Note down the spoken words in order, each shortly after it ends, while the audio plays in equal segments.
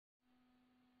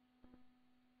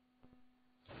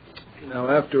Now,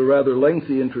 after a rather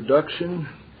lengthy introduction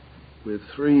with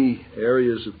 3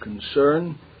 areas of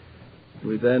concern,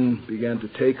 we then began to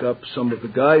take up some of the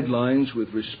guidelines with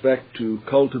respect to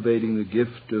cultivating the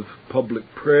gift of public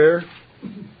prayer,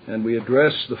 and we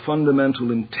addressed the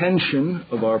fundamental intention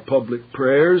of our public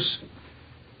prayers,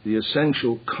 the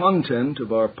essential content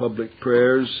of our public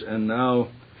prayers, and now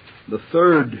the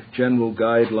 3rd general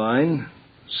guideline,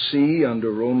 C,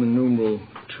 under Roman numeral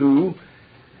 2,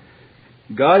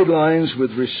 guidelines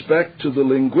with respect to the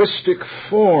linguistic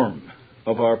form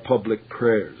of our public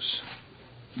prayers.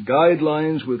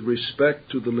 Guidelines with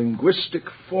respect to the linguistic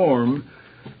form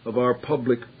of our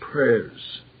public prayers.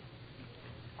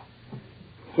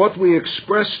 What we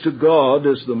express to God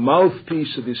as the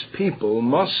mouthpiece of His people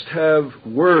must have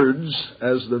words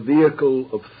as the vehicle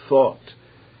of thought.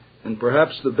 And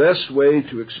perhaps the best way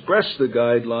to express the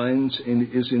guidelines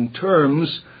is in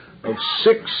terms of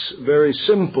 6 very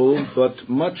simple but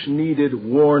much needed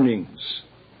warnings.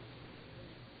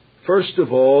 First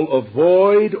of all,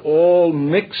 avoid all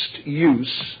mixed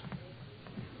use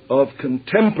of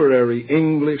contemporary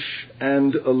English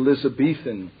and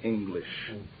Elizabethan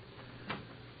English.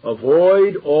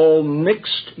 Avoid all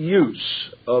mixed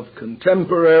use of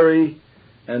contemporary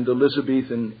and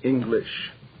Elizabethan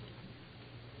English.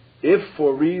 If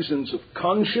for reasons of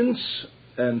conscience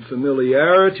and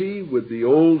familiarity with the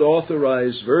old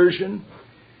authorized version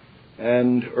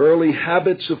and early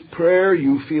habits of prayer,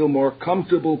 you feel more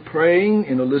comfortable praying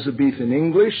in Elizabethan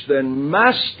English, then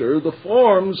master the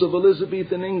forms of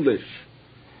Elizabethan English.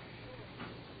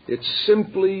 It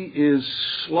simply is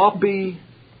sloppy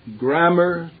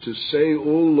grammar to say, "O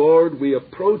Lord, we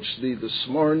approach Thee this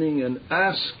morning and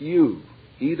ask You."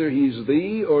 Either He's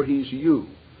Thee or He's You.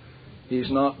 He's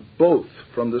not both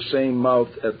from the same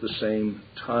mouth at the same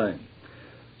time.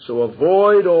 So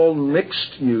avoid all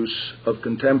mixed use of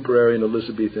contemporary and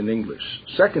Elizabethan English.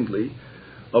 Secondly,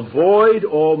 avoid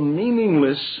all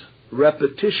meaningless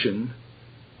repetition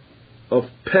of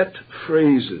pet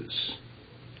phrases.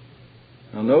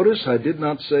 Now notice, I did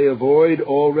not say avoid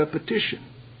all repetition.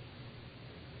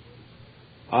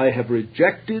 I have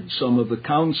rejected some of the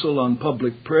counsel on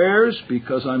public prayers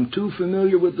because I'm too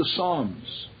familiar with the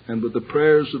Psalms and with the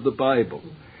prayers of the Bible.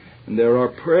 And there are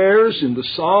prayers in the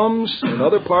Psalms and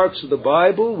other parts of the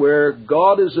Bible where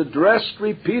God is addressed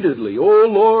repeatedly. "O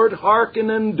Lord, hearken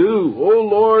and do. O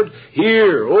Lord,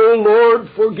 hear. O Lord,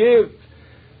 forgive."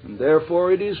 And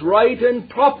therefore it is right and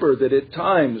proper that at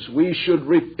times we should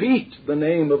repeat the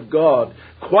name of God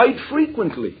quite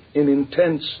frequently in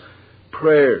intense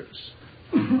prayers.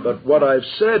 But what I've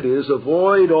said is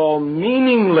avoid all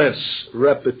meaningless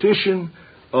repetition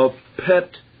of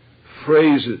pet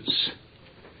phrases.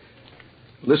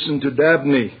 Listen to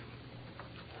Dabney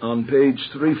on page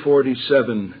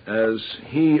 347 as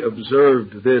he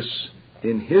observed this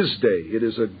in his day. It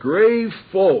is a grave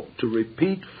fault to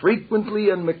repeat frequently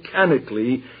and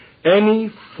mechanically any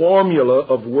formula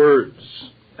of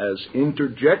words as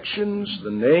interjections,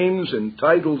 the names and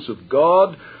titles of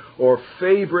God, or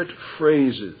favorite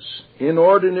phrases.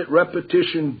 Inordinate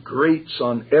repetition grates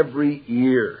on every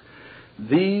ear.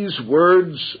 These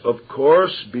words, of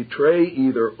course, betray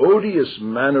either odious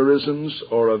mannerisms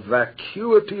or a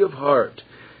vacuity of heart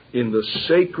in the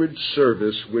sacred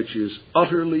service which is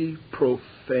utterly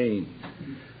profane.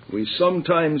 We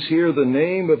sometimes hear the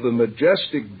name of the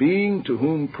majestic being to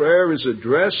whom prayer is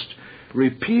addressed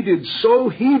repeated so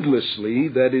heedlessly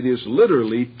that it is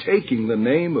literally taking the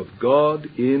name of God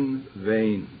in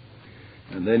vain.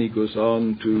 And then he goes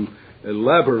on to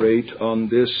elaborate on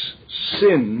this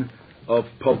sin of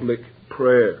public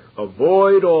prayer.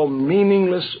 Avoid all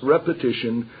meaningless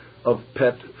repetition of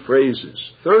pet phrases.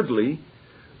 Thirdly,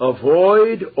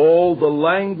 avoid all the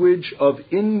language of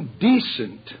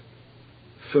indecent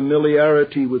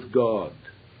familiarity with God.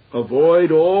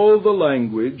 Avoid all the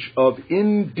language of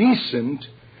indecent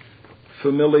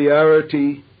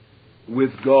familiarity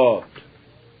with God.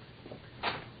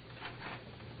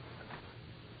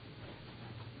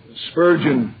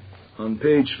 Spurgeon, on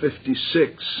page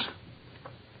 56,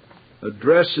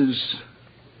 addresses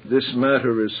this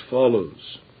matter as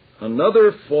follows.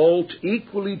 Another fault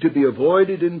equally to be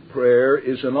avoided in prayer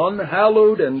is an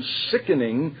unhallowed and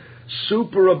sickening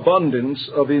superabundance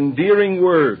of endearing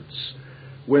words.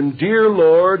 When dear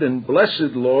Lord and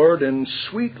blessed Lord and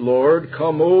sweet Lord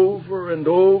come over and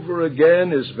over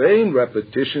again as vain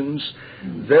repetitions,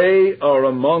 they are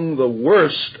among the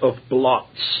worst of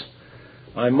blots.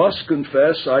 I must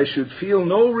confess I should feel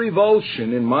no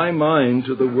revulsion in my mind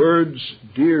to the words,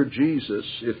 "Dear Jesus,"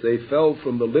 if they fell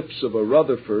from the lips of a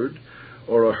Rutherford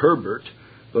or a Herbert,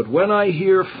 But when I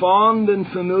hear fond and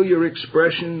familiar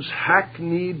expressions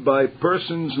hackneyed by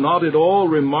persons not at all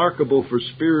remarkable for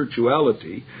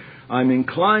spirituality, I'm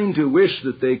inclined to wish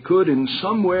that they could, in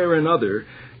some way or another,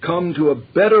 come to a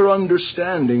better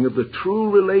understanding of the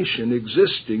true relation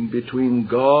existing between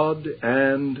God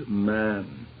and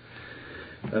man.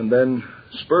 And then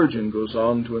Spurgeon goes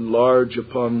on to enlarge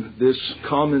upon this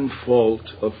common fault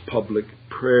of public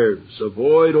prayers.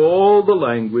 Avoid all the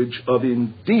language of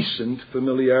indecent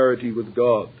familiarity with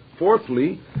God.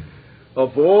 Fourthly,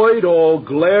 avoid all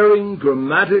glaring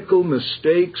grammatical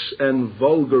mistakes and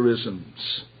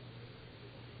vulgarisms.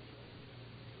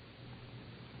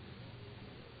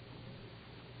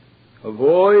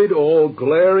 Avoid all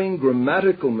glaring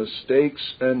grammatical mistakes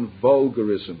and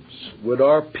vulgarisms. Would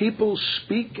our people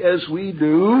speak as we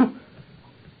do,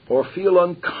 or feel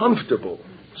uncomfortable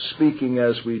speaking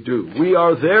as we do? We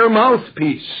are their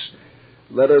mouthpiece.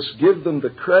 Let us give them the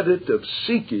credit of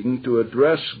seeking to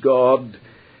address God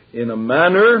in a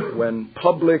manner, when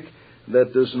public,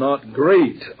 that does not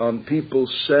grate on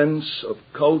people's sense of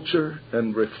culture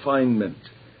and refinement.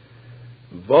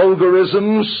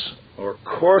 Vulgarisms, or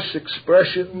coarse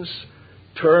expressions,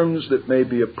 terms that may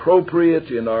be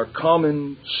appropriate in our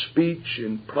common speech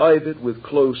in private with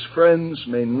close friends,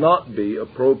 may not be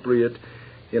appropriate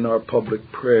in our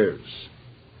public prayers.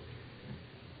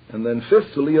 And then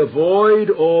fifthly, avoid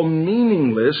all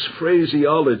meaningless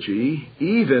phraseology,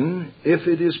 even if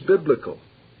it is biblical.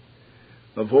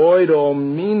 Avoid all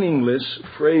meaningless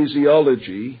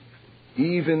phraseology,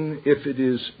 even if it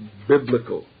is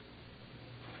biblical.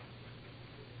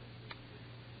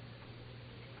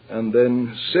 And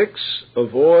then 6,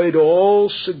 avoid all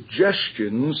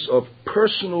suggestions of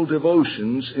personal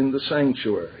devotions in the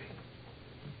sanctuary.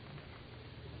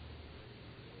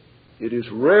 It is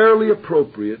rarely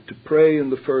appropriate to pray in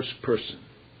the first person.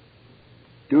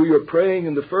 Do your praying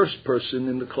in the first person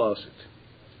in the closet.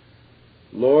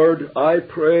 Lord, I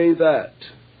pray that.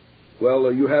 Well,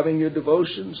 are you having your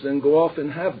devotions? Then go off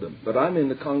and have them. But I'm in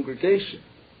the congregation.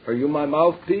 Are you my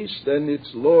mouthpiece? Then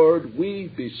it's, Lord, we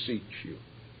beseech you.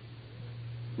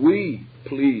 We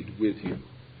plead with you.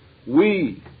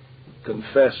 We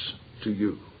confess to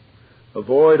you.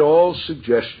 Avoid all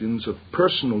suggestions of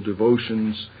personal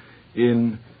devotions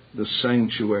in the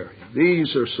sanctuary.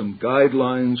 These are some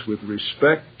guidelines with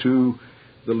respect to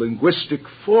the linguistic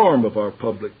form of our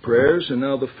public prayers. And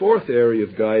now the fourth area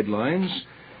of guidelines,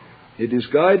 it is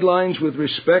guidelines with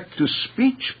respect to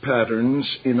speech patterns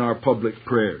in our public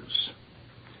prayers.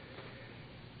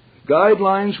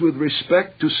 Guidelines with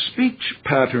respect to speech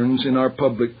patterns in our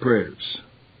public prayers.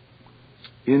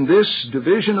 In this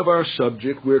division of our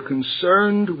subject, we're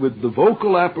concerned with the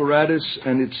vocal apparatus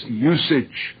and its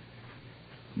usage.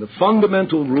 The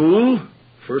fundamental rule,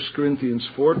 1 Corinthians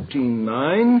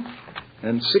 14:9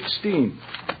 and 16.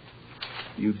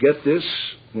 You get this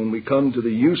when we come to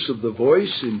the use of the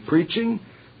voice in preaching,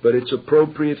 but it's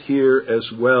appropriate here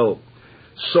as well.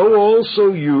 So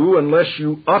also you, unless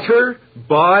you utter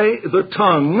by the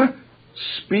tongue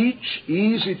speech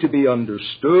easy to be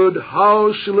understood,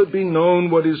 how shall it be known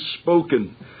what is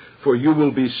spoken? For you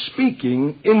will be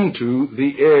speaking into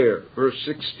the air. Verse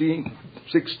 16,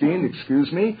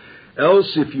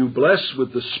 Else if you bless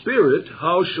with the Spirit,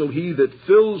 how shall he that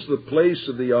fills the place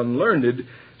of the unlearned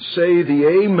say the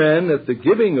Amen at the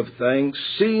giving of thanks,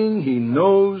 seeing he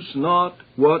knows not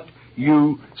what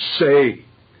you say?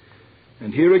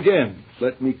 And here again,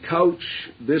 let me couch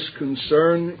this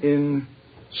concern in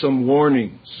some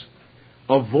warnings.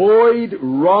 Avoid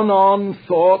run-on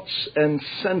thoughts and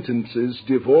sentences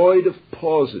devoid of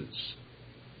pauses.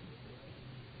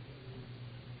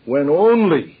 When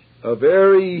only a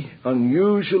very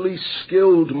unusually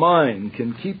skilled mind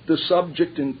can keep the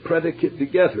subject and predicate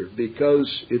together, because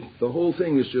the whole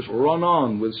thing is just run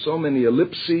on with so many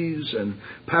ellipses and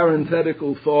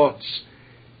parenthetical thoughts,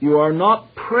 you are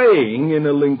not praying in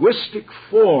a linguistic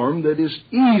form that is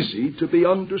easy to be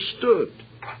understood.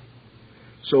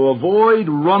 So avoid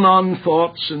run-on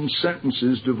thoughts and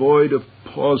sentences devoid of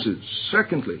pauses.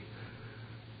 Secondly,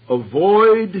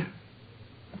 avoid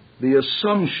the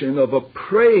assumption of a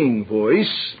praying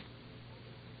voice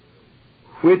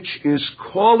which is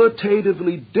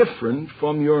qualitatively different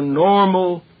from your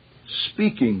normal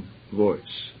speaking voice.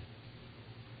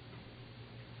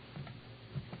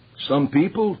 Some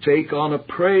people take on a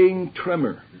praying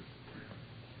tremor.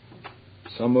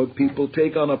 Some people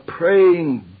take on a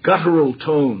praying guttural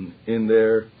tone in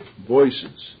their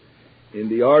voices. In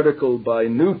the article by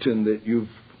Newton that you've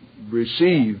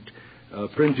received,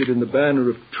 printed in the Banner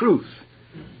of Truth,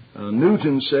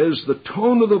 Newton says, the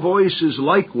tone of the voice is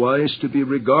likewise to be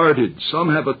regarded.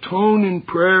 Some have a tone in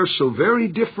prayer so very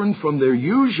different from their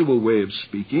usual way of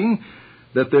speaking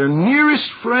that their nearest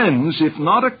friends, if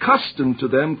not accustomed to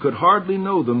them, could hardly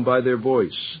know them by their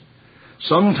voice.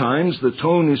 Sometimes the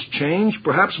tone is changed,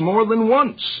 perhaps more than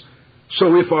once.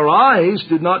 So if our eyes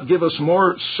did not give us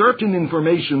more certain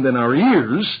information than our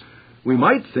ears, we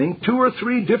might think 2 or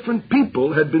 3 different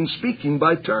people had been speaking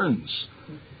by turns.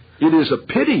 It is a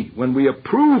pity when we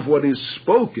approve what is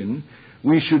spoken,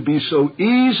 we should be so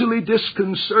easily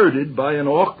disconcerted by an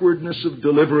awkwardness of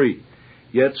delivery.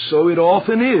 Yet so it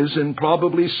often is, and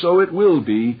probably so it will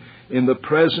be, in the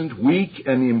present weak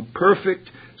and imperfect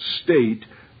state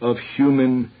of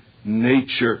human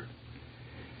nature.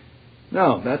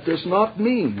 Now, that does not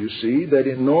mean, you see, that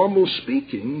in normal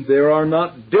speaking there are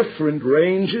not different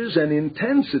ranges and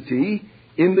intensity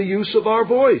in the use of our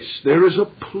voice. There is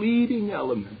a pleading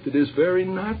element that is very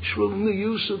natural in the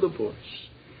use of the voice.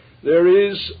 There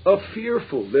is a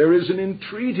fearful, there is an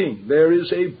entreating, there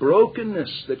is a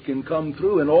brokenness that can come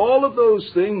through, and all of those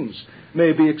things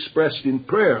may be expressed in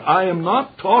prayer. I am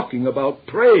not talking about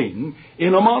praying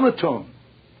in a monotone,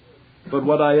 but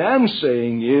what I am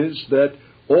saying is that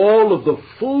all of the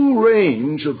full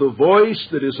range of the voice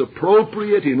that is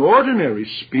appropriate in ordinary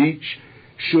speech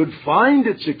should find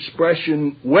its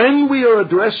expression when we are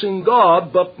addressing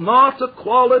God, but not a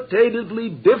qualitatively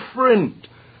different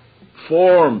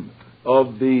form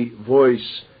of the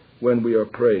voice when we are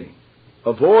praying.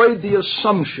 Avoid the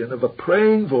assumption of a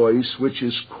praying voice which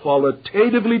is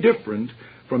qualitatively different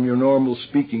from your normal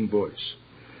speaking voice.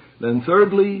 Then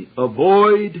thirdly,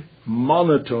 avoid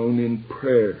monotone in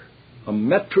prayer. A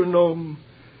metronome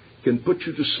can put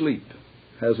you to sleep,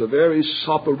 has a very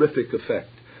soporific effect.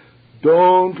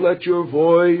 Don't let your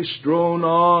voice drone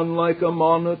on like a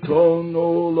monotone,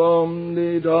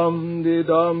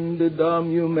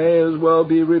 oh-dum-de-dum-de-dum-de-dum. You may as well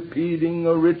be repeating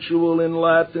a ritual in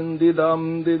Latin,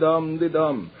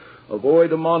 de-dum-de-dum-de-dum.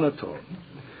 Avoid a monotone.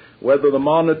 Whether the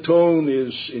monotone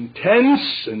is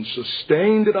intense and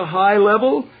sustained at a high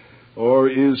level or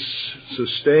is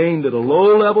sustained at a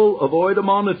low level, avoid a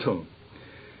monotone.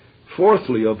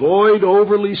 Fourthly, avoid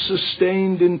overly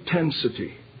sustained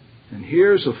intensity. And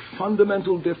here's a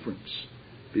fundamental difference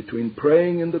between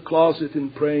praying in the closet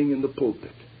and praying in the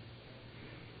pulpit.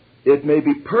 It may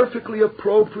be perfectly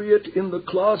appropriate in the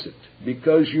closet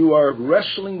because you are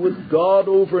wrestling with God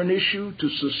over an issue to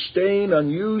sustain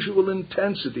unusual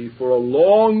intensity for a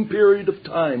long period of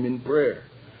time in prayer.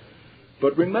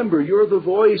 But remember, you're the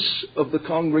voice of the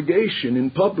congregation in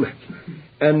public,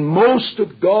 and most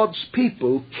of God's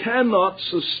people cannot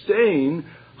sustain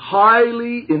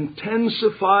highly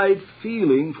intensified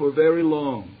feeling for very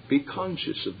long. Be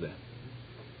conscious of that.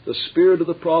 The spirit of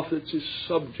the prophets is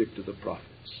subject to the prophets.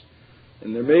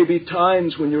 And there may be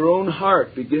times when your own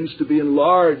heart begins to be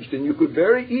enlarged, and you could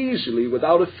very easily,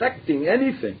 without affecting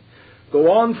anything,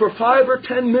 go on for 5 or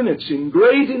 10 minutes in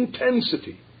great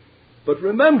intensity. But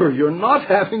remember, you're not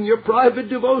having your private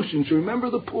devotions. Remember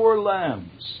the poor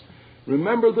lambs.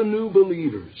 Remember the new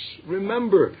believers.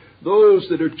 Remember those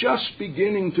that are just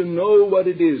beginning to know what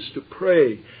it is to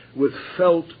pray with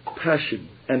felt passion.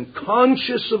 And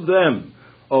conscious of them,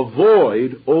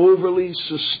 avoid overly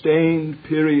sustained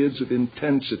periods of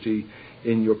intensity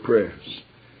in your prayers.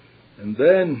 And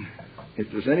then,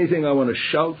 if there's anything I want to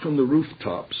shout from the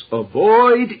rooftops,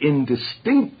 avoid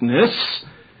indistinctness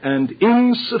and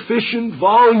insufficient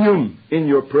volume in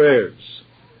your prayers.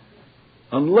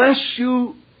 Unless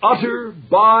you utter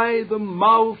by the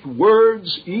mouth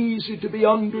words easy to be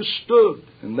understood,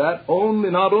 and that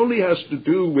not only has to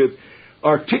do with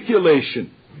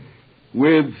articulation,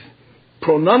 with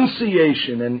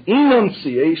pronunciation and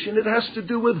enunciation, it has to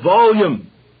do with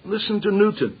volume. Listen to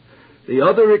Newton. The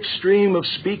other extreme of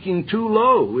speaking too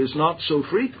low is not so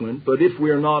frequent, but if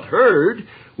we're not heard,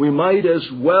 we might as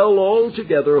well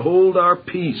altogether hold our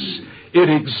peace. It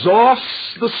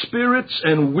exhausts the spirits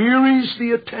and wearies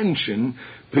the attention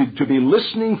to be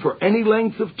listening for any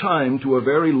length of time to a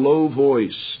very low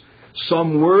voice.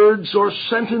 Some words or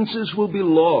sentences will be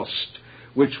lost,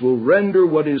 which will render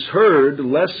what is heard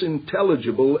less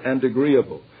intelligible and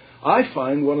agreeable. I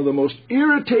find one of the most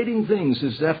irritating things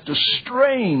is to have to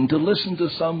strain to listen to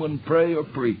someone pray or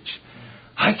preach.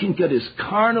 I can get as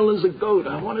carnal as a goat.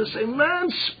 I want to say, man,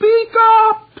 speak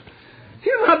up.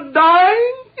 You're not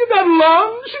dying. You got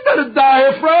lungs. You got a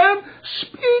diaphragm.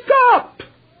 Speak up.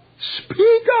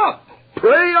 Speak up.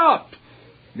 Pray up.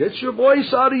 Get your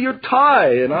voice out of your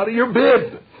tie and out of your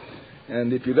bib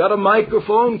And if you got a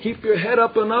microphone, keep your head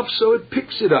up enough so it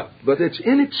picks it up. But it's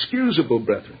inexcusable,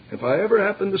 brethren. If I ever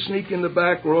happen to sneak in the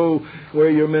back row where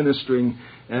you're ministering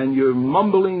and you're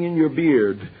mumbling in your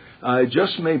beard, I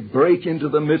just may break into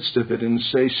the midst of it and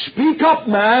say, "Speak up,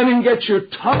 man, and get your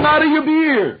tongue out of your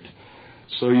beard,"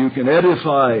 so you can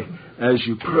edify as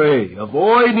you pray.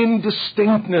 Avoid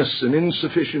indistinctness and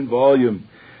insufficient volume.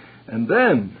 And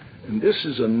then, and this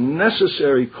is a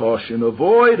necessary caution,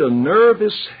 avoid a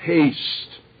nervous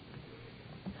haste,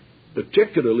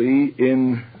 particularly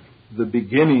in the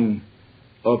beginning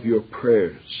of your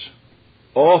prayers.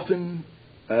 Often,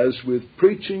 as with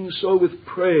preaching, so with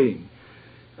praying,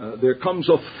 there comes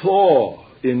a thaw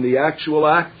in the actual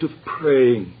act of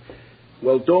praying.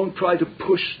 Well, don't try to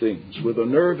push things with a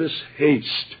nervous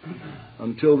haste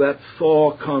until that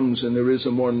thaw comes and there is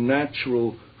a more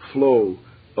natural flow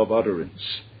of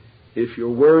utterance. If your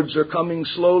words are coming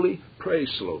slowly, pray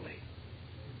slowly.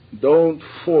 Don't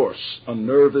force a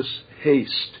nervous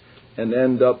haste and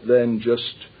end up then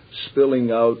just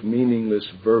spilling out meaningless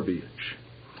verbiage.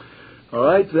 All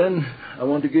right, then, I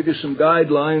want to give you some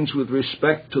guidelines with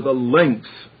respect to the length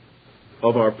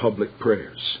of our public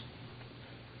prayers.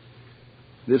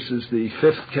 This is the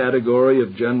fifth category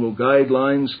of general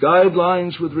guidelines.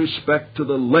 Guidelines with respect to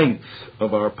the length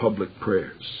of our public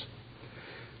prayers.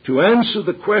 To answer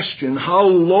the question, how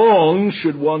long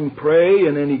should one pray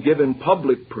in any given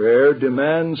public prayer,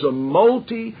 demands a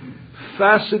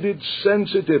multifaceted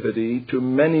sensitivity to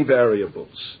many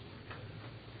variables.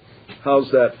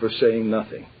 How's that for saying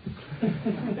nothing?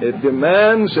 It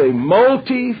demands a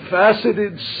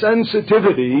multifaceted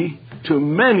sensitivity to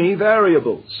many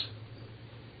variables.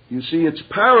 You see, it's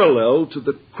parallel to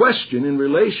the question in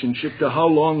relationship to how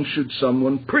long should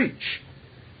someone preach.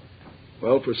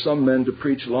 Well, for some men to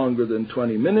preach longer than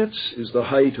 20 minutes is the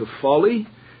height of folly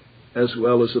as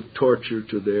well as of torture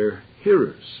to their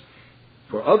hearers.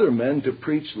 For other men to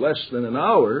preach less than an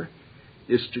hour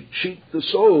is to cheat the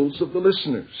souls of the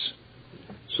listeners.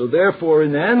 So therefore,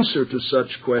 in answer to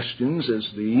such questions as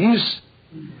these,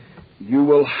 you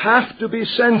will have to be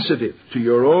sensitive to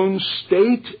your own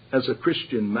state as a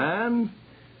Christian man,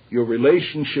 your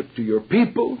relationship to your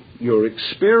people, your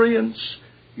experience,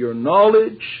 your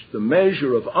knowledge, the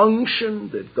measure of unction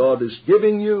that God is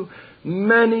giving you,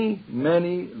 many,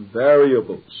 many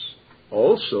variables.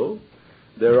 Also,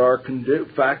 there are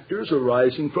factors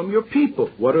arising from your people.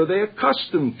 What are they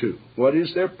accustomed to? What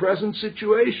is their present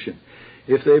situation?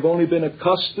 If they've only been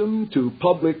accustomed to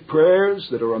public prayers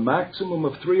that are a maximum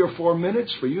of 3 or 4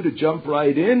 minutes, for you to jump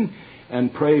right in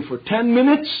and pray for 10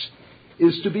 minutes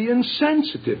is to be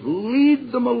insensitive.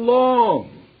 Lead them along.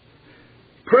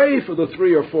 Pray for the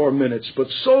 3 or 4 minutes, but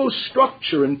so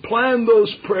structure and plan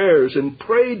those prayers and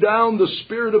pray down the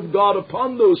Spirit of God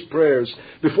upon those prayers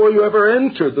before you ever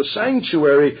enter the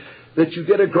sanctuary that you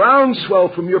get a groundswell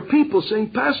from your people saying,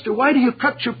 "Pastor, why do you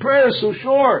cut your prayers so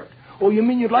short?" "Oh, you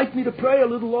mean you'd like me to pray a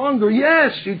little longer?"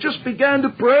 "Yes, you just began to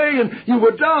pray and you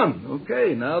were done."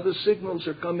 Okay, now the signals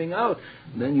are coming out.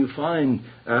 And then you find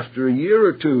after a year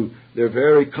or two, they're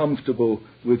very comfortable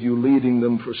with you leading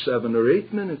them for 7 or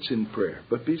 8 minutes in prayer.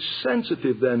 But be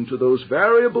sensitive then to those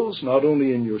variables, not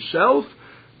only in yourself,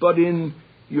 but in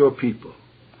your people.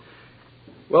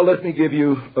 Well, let me give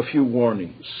you a few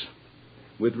warnings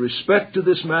with respect to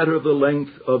this matter of the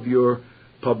length of your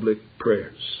public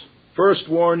prayers. First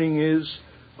warning is,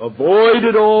 avoid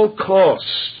at all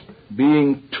costs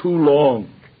being too long.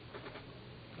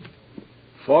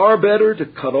 Far better to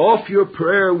cut off your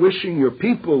prayer wishing your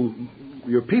people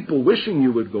wishing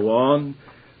you would go on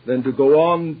than to go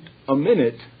on a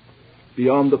minute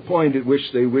beyond the point at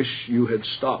which they wish you had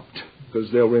stopped, because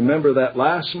they'll remember that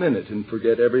last minute and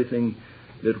forget everything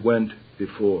that went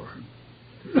before.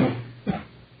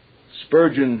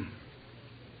 Spurgeon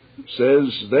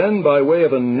says, "Then by way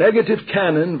of a negative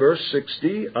canon, verse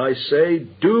 60, I say,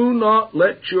 do not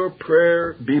let your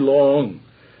prayer be long."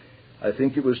 I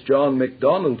think it was John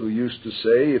MacDonald who used to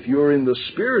say, if you're in the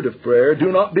spirit of prayer,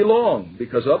 do not be long,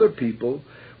 because other people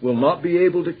will not be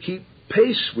able to keep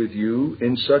pace with you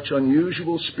in such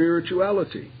unusual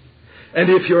spirituality.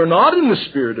 And if you're not in the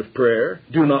spirit of prayer,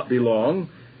 do not be long,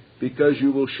 because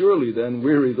you will surely then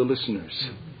weary the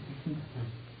listeners.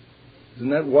 Isn't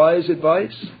that wise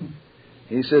advice?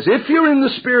 He says, if you're in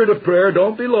the spirit of prayer,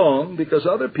 don't be long, because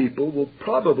other people will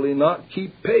probably not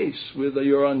keep pace with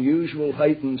your unusual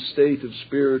heightened state of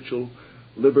spiritual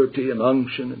liberty and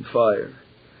unction and fire.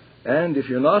 And if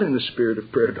you're not in the spirit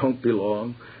of prayer, don't be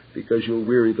long, because you'll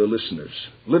weary the listeners.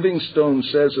 Livingstone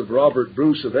says of Robert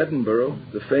Bruce of Edinburgh,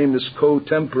 the famous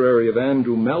contemporary of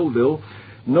Andrew Melville,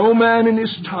 No man in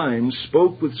his time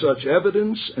spoke with such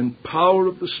evidence and power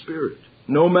of the Spirit.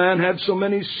 No man had so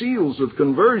many seals of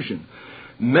conversion.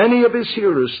 Many of his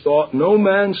hearers thought no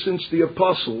man since the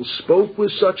apostles spoke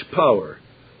with such power.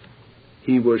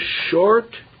 He was short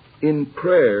in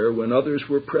prayer when others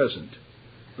were present,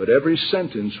 but every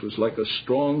sentence was like a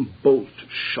strong bolt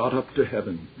shot up to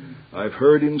heaven. I've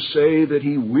heard him say that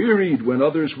he wearied when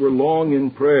others were long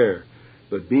in prayer,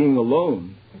 but being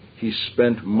alone, he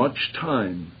spent much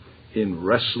time in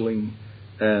wrestling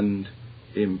and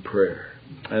in prayer.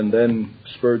 And then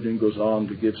Spurgeon goes on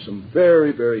to give some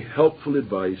very, very helpful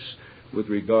advice with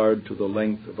regard to the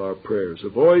length of our prayers.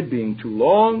 Avoid being too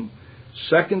long.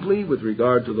 Secondly, with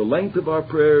regard to the length of our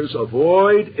prayers,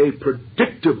 avoid a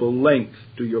predictable length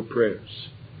to your prayers.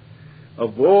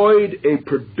 Avoid a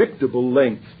predictable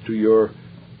length to your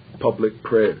public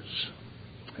prayers.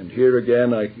 And here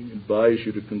again, I advise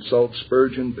you to consult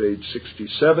Spurgeon, page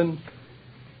 67.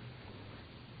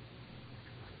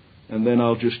 And then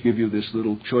I'll just give you this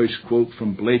little choice quote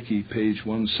from Blakey, page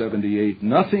 178.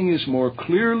 Nothing is more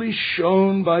clearly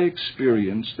shown by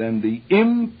experience than the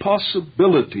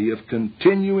impossibility of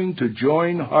continuing to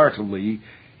join heartily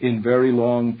in very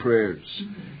long prayers.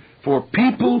 For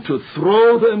people to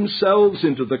throw themselves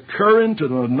into the current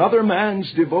of another man's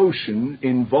devotion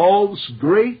involves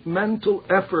great mental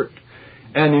effort,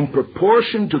 and in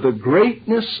proportion to the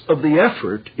greatness of the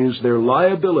effort is their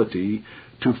liability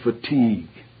to fatigue.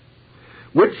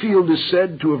 Whitfield is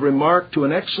said to have remarked to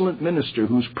an excellent minister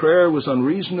whose prayer was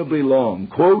unreasonably long,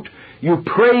 quote, "You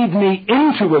prayed me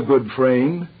into a good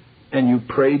frame, and you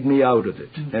prayed me out of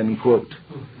it," end quote.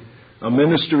 A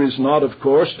minister is not, of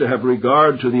course, to have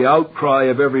regard to the outcry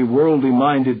of every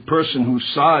worldly-minded person who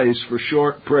sighs for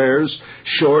short prayers,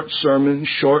 short sermons,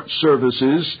 short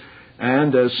services,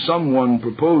 and, as someone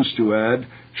proposed to add,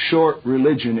 short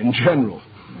religion in general.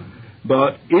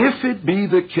 But if it be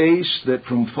the case that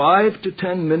from 5 to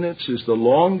 10 minutes is the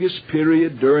longest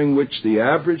period during which the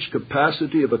average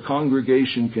capacity of a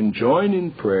congregation can join in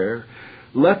prayer,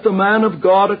 let the man of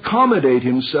God accommodate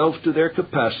himself to their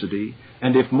capacity,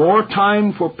 and if more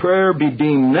time for prayer be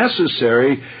deemed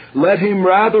necessary, let him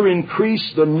rather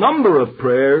increase the number of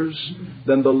prayers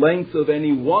than the length of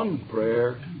any one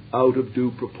prayer out of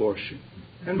due proportion.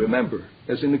 And remember,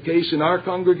 as in the case in our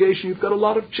congregation, you've got a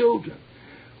lot of children,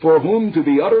 for whom to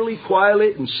be utterly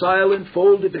quiet and silent,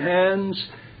 folded hands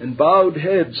and bowed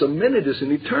heads, a minute is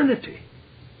an eternity.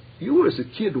 You were as a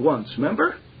kid once,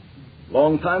 remember?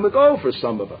 Long time ago for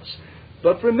some of us.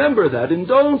 But remember that, and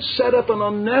don't set up an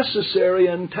unnecessary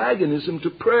antagonism to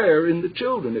prayer in the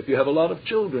children if you have a lot of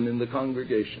children in the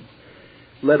congregation.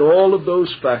 Let all of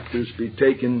those factors be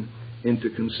taken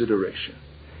into consideration.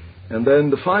 And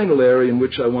then the final area in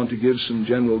which I want to give some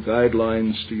general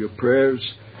guidelines to your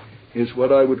prayers is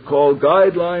what I would call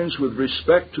guidelines with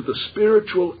respect to the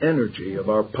spiritual energy of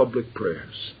our public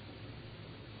prayers.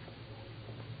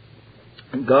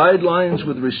 Guidelines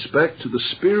with respect to the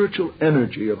spiritual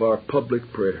energy of our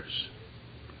public prayers.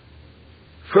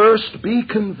 First, be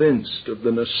convinced of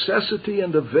the necessity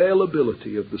and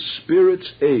availability of the Spirit's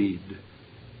aid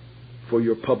for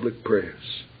your public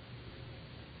prayers.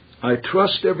 I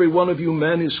trust every one of you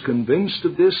men is convinced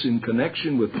of this in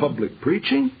connection with public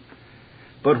preaching.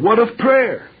 But what of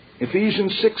prayer?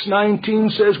 Ephesians 6:19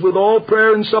 says, with all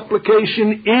prayer and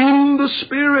supplication in the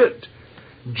Spirit.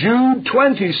 Jude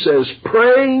 20 says,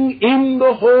 praying in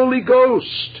the Holy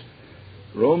Ghost.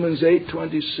 Romans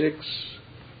 8:26,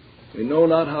 we know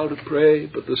not how to pray,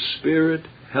 but the Spirit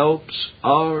helps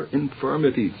our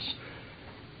infirmities.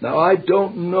 Now, I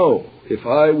don't know if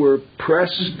I were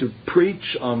pressed to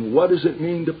preach on what does it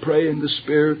mean to pray in the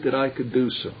Spirit that I could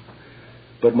do so.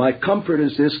 But my comfort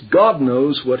is this: God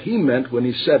knows what He meant when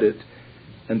He said it,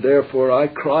 and therefore I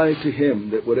cry to Him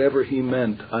that whatever He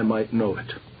meant, I might know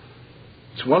it.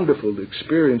 It's wonderful to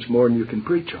experience more than you can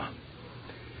preach on.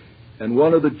 And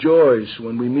one of the joys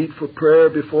when we meet for prayer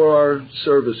before our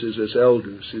services as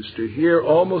elders is to hear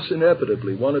almost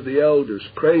inevitably one of the elders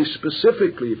pray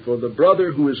specifically for the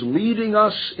brother who is leading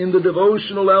us in the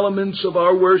devotional elements of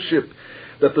our worship,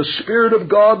 that the Spirit of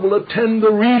God will attend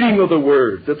the reading of the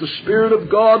Word, that the Spirit of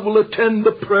God will attend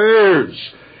the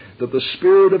prayers, that the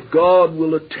Spirit of God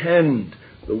will attend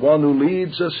the one who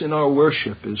leads us in our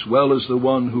worship as well as the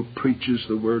one who preaches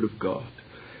the Word of God.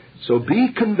 So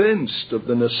be convinced of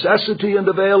the necessity and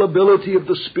availability of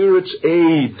the Spirit's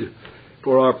aid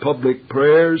for our public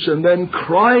prayers, and then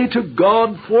cry to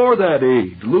God for that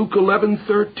aid. Luke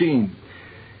 11:13.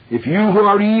 If you who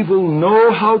are evil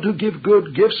know how to give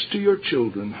good gifts to your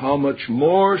children, how much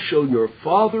more shall your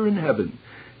Father in heaven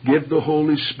give the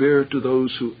Holy Spirit to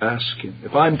those who ask Him.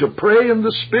 If I'm to pray in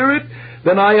the Spirit,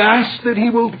 then I ask that He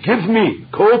will give me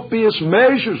copious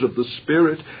measures of the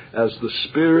Spirit as the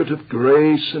Spirit of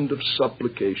grace and of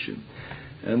supplication.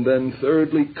 And then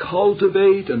thirdly,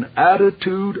 cultivate an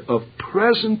attitude of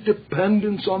present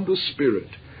dependence on the Spirit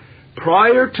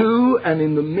prior to and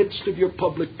in the midst of your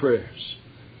public prayers.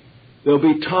 There'll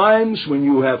be times when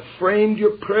you have framed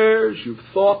your prayers, you've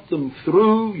thought them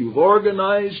through, you've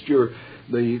organized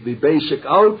the basic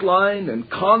outline and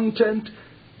content,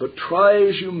 but try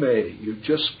as you may, you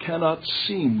just cannot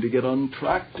seem to get on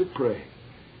track to pray.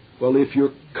 Well, if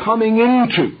you're coming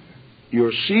into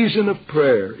your season of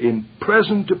prayer in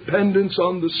present dependence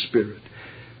on the Spirit,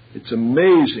 it's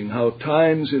amazing how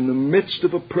times in the midst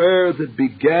of a prayer that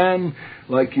began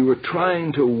like you were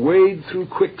trying to wade through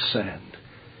quicksand,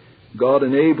 God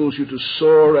enables you to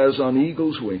soar as on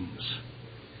eagle's wings.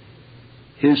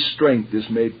 His strength is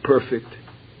made perfect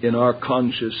in our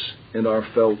conscious and our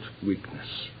felt weakness.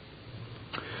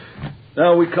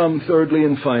 Now we come thirdly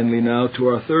and finally now to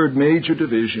our third major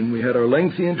division. We had our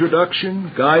lengthy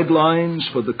introduction, guidelines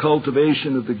for the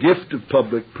cultivation of the gift of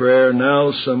public prayer.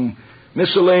 Now some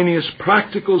miscellaneous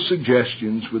practical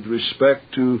suggestions with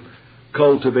respect to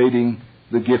cultivating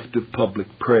the gift of public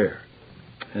prayer.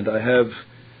 And I have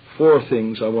 4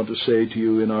 things I want to say to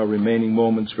you in our remaining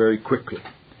moments very quickly.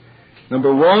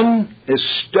 Number 1,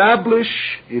 establish,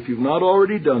 if you've not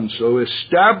already done so,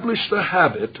 establish the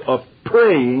habit of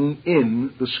praying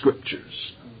in the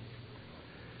Scriptures.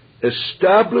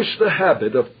 Establish the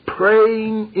habit of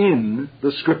praying in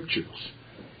the Scriptures.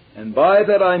 And by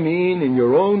that I mean in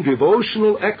your own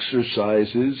devotional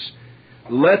exercises,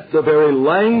 let the very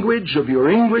language of your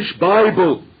English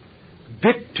Bible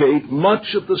dictate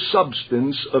much of the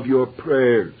substance of your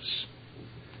prayers,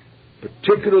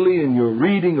 particularly in your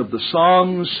reading of the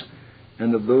Psalms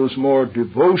and of those more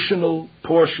devotional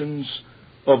portions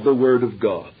of the Word of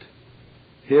God.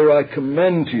 Here I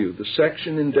commend to you the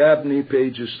section in Dabney,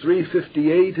 pages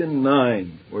 358 and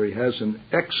 9, where he has an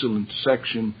excellent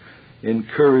section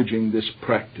encouraging this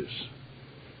practice.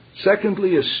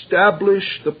 Secondly, establish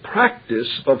the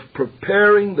practice of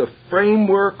preparing the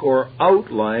framework or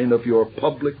outline of your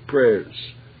public prayers.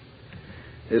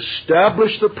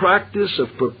 Establish the practice of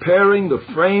preparing the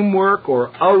framework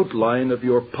or outline of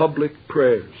your public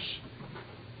prayers.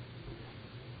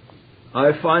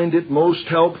 I find it most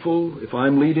helpful, if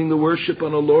I'm leading the worship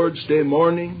on a Lord's Day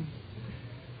morning,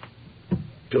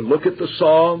 to look at the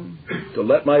psalm, to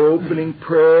let my opening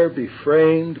prayer be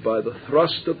framed by the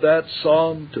thrust of that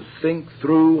psalm, to think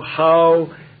through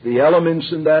how the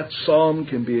elements in that psalm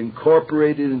can be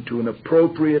incorporated into an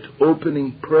appropriate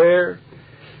opening prayer.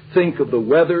 Think of the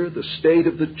weather, the state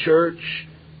of the church,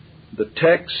 the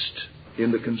text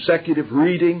in the consecutive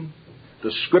reading,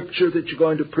 the scripture that you're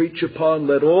going to preach upon.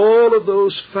 Let all of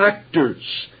those factors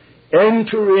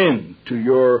enter into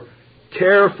your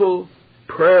careful,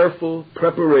 prayerful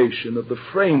preparation of the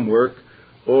framework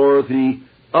or the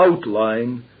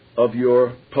outline of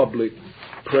your public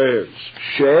prayers.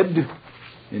 Shedd,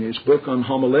 in his book on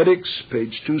homiletics,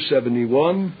 page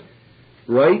 271,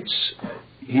 writes,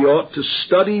 he ought to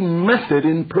study method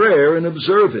in prayer and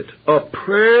observe it. A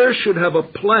prayer should have a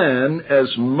plan as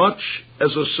much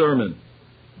as a sermon.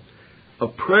 A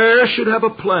prayer should have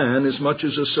a plan as much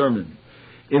as a sermon.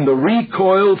 In the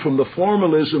recoil from the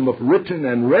formalism of written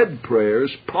and read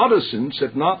prayers, Protestants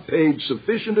have not paid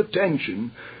sufficient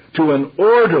attention to an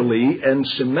orderly and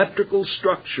symmetrical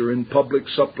structure in public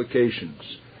supplications.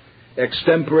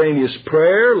 Extemporaneous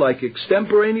prayer, like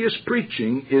extemporaneous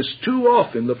preaching, is too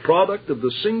often the product of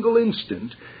the single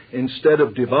instant instead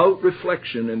of devout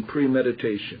reflection and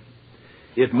premeditation.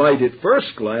 It might at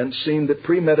first glance seem that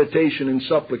premeditation and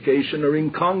supplication are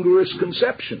incongruous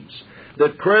conceptions,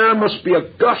 that prayer must be a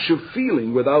gush of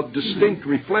feeling without distinct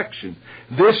reflection.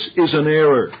 This is an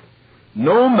error.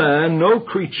 No man, no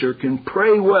creature can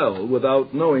pray well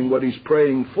without knowing what he's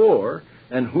praying for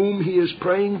and whom he is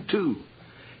praying to.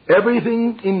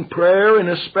 Everything in prayer, and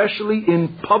especially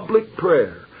in public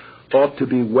prayer, ought to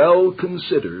be well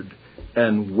considered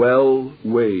and well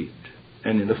weighed.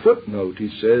 And in a footnote he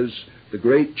says, the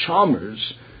great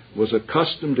Chalmers was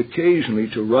accustomed occasionally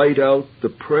to write out the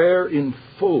prayer in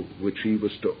full which he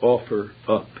was to offer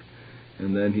up.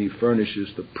 And then he furnishes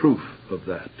the proof of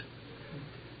that.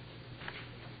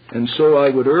 And so I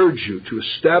would urge you to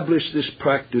establish this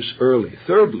practice early.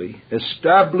 Thirdly,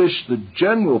 establish the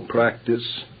general practice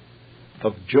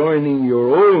of joining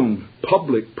your own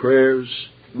public prayers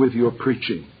with your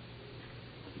preaching.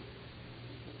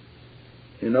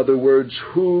 In other words,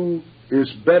 who is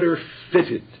better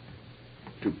fitted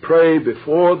to pray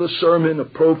before the sermon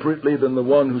appropriately than the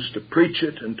one who's to preach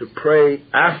it, and to pray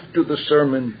after the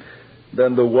sermon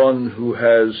than the one who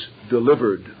has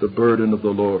delivered the burden of the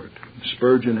Lord.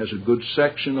 Spurgeon has a good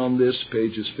section on this,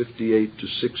 pages 58 to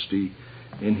 60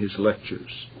 in his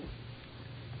lectures.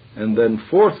 And then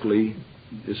fourthly,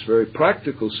 this very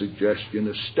practical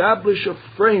suggestion, establish a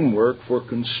framework for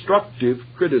constructive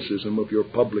criticism of your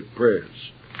public prayers.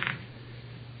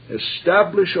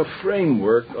 Establish a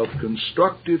framework of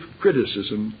constructive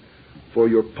criticism for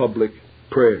your public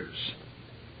prayers.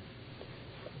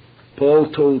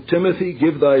 Paul told Timothy,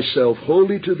 give thyself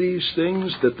wholly to these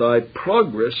things, that thy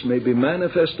progress may be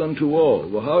manifest unto all.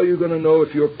 Well, how are you going to know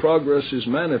if your progress is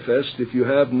manifest if you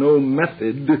have no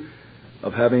method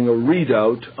of having a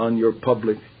readout on your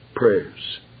public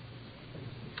prayers?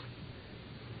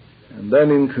 And then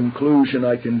in conclusion,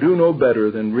 I can do no better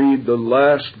than read the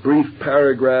last brief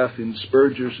paragraph in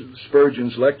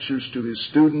Spurgeon's lectures to his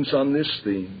students on this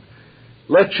theme.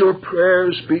 Let your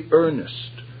prayers be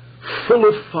earnest, full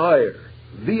of fire,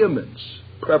 vehemence,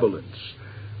 prevalence.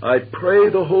 I pray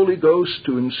the Holy Ghost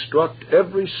to instruct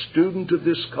every student of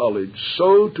this college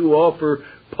so to offer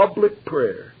public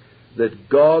prayer that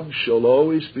God shall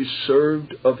always be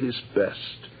served of his best.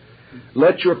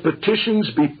 Let your petitions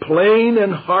be plain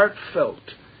and heartfelt.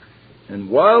 And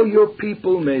while your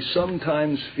people may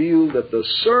sometimes feel that the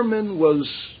sermon was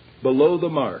below the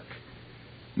mark,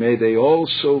 may they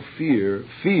also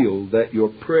feel that your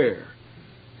prayer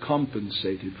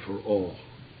compensated for all.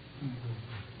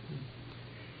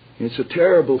 It's a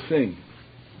terrible thing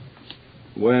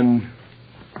when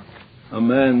a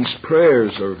man's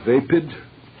prayers are vapid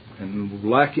and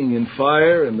lacking in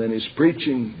fire, and then his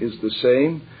preaching is the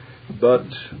same. But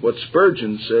what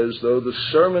Spurgeon says, though the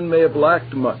sermon may have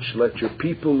lacked much, let your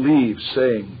people leave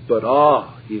saying, but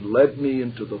he led me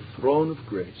into the throne of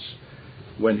grace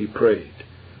when he prayed.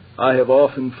 I have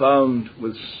often found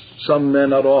with some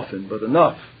men, not often, but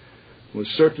enough, with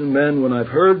certain men, when I've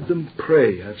heard them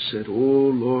pray, I've said, oh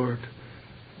Lord,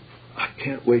 I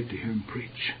can't wait to hear him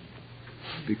preach.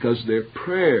 Because their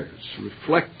prayers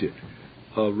reflected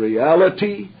a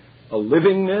reality, a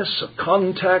livingness, a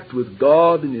contact with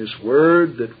God and his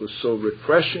Word that was so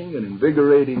refreshing and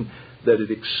invigorating that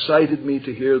it excited me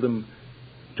to hear them,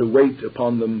 to wait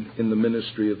upon them in the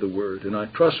ministry of the Word. And I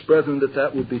trust, brethren, that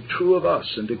that will be true of us.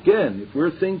 And again, if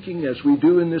we're thinking, as we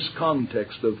do in this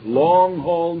context, of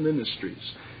long-haul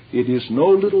ministries, it is no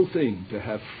little thing to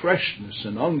have freshness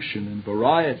and unction and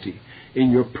variety in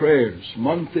your prayers,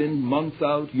 month in, month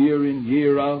out, year in,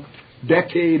 year out,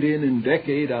 decade in and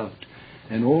decade out.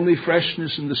 And only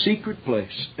freshness in the secret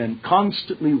place, and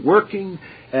constantly working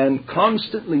and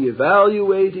constantly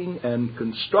evaluating and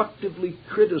constructively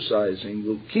criticizing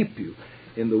will keep you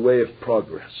in the way of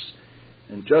progress.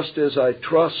 And just as I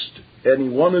trust any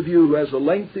one of you who has a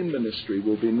lengthy ministry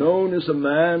will be known as a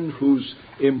man whose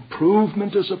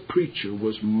improvement as a preacher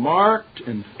was marked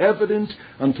and evident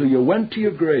until you went to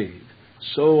your grave,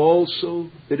 so also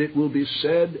that it will be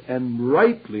said, and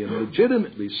rightly and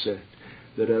legitimately said,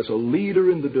 that as a leader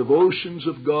in the devotions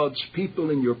of God's people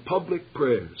in your public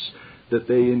prayers, that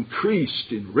they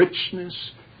increased in richness,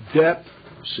 depth,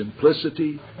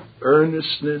 simplicity,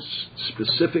 earnestness,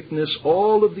 specificness,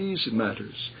 all of these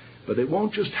matters. But it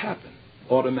won't just happen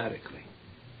automatically,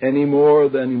 any more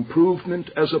than improvement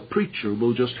as a preacher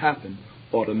will just happen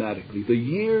automatically. The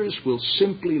years will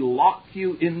simply lock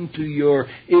you into your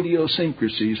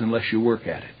idiosyncrasies unless you work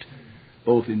at it,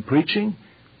 both in preaching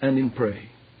and in praying.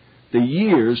 The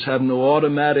years have no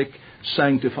automatic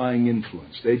sanctifying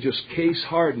influence. They just case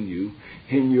harden you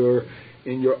in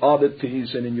your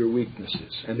oddities and in your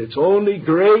weaknesses. And it's only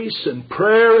grace and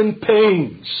prayer and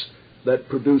pains that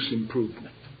produce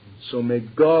improvement. So may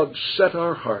God set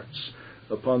our hearts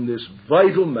upon this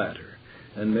vital matter,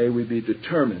 and may we be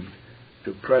determined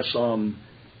to press on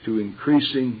to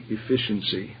increasing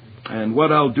efficiency. And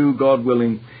what I'll do, God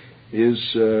willing, is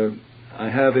I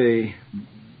have a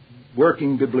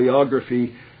working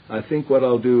bibliography. I think what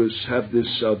I'll do is have this,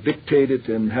 I'll dictate it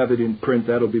and have it in print.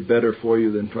 That'll be better for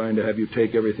you than trying to have you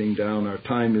take everything down. Our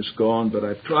time is gone, but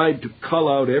I've tried to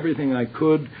cull out everything I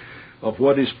could of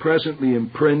what is presently in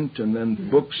print, and then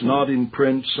books not in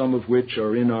print, some of which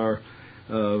are in our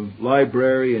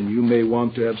library, and you may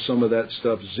want to have some of that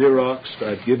stuff Xeroxed.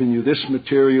 I've given you this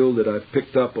material that I've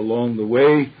picked up along the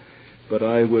way, but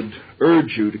I would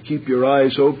urge you to keep your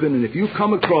eyes open, and if you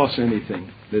come across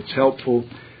anything that's helpful,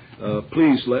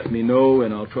 please let me know,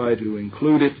 and I'll try to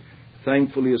include it.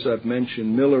 Thankfully, as I've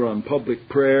mentioned, Miller on Public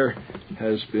Prayer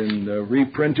has been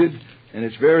reprinted, and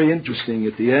it's very interesting.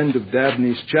 At the end of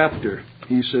Dabney's chapter,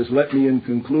 he says, let me in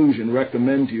conclusion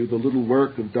recommend to you the little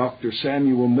work of Dr.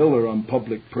 Samuel Miller on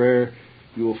public prayer.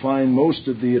 You will find most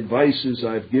of the advices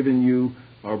I've given you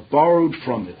are borrowed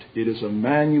from it. It is a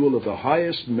manual of the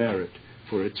highest merit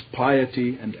for its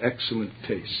piety and excellent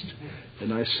taste.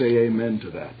 And I say amen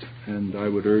to that. And I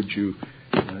would urge you,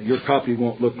 your copy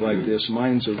won't look like this.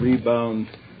 Mine's a rebound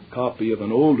copy of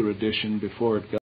an older edition before it got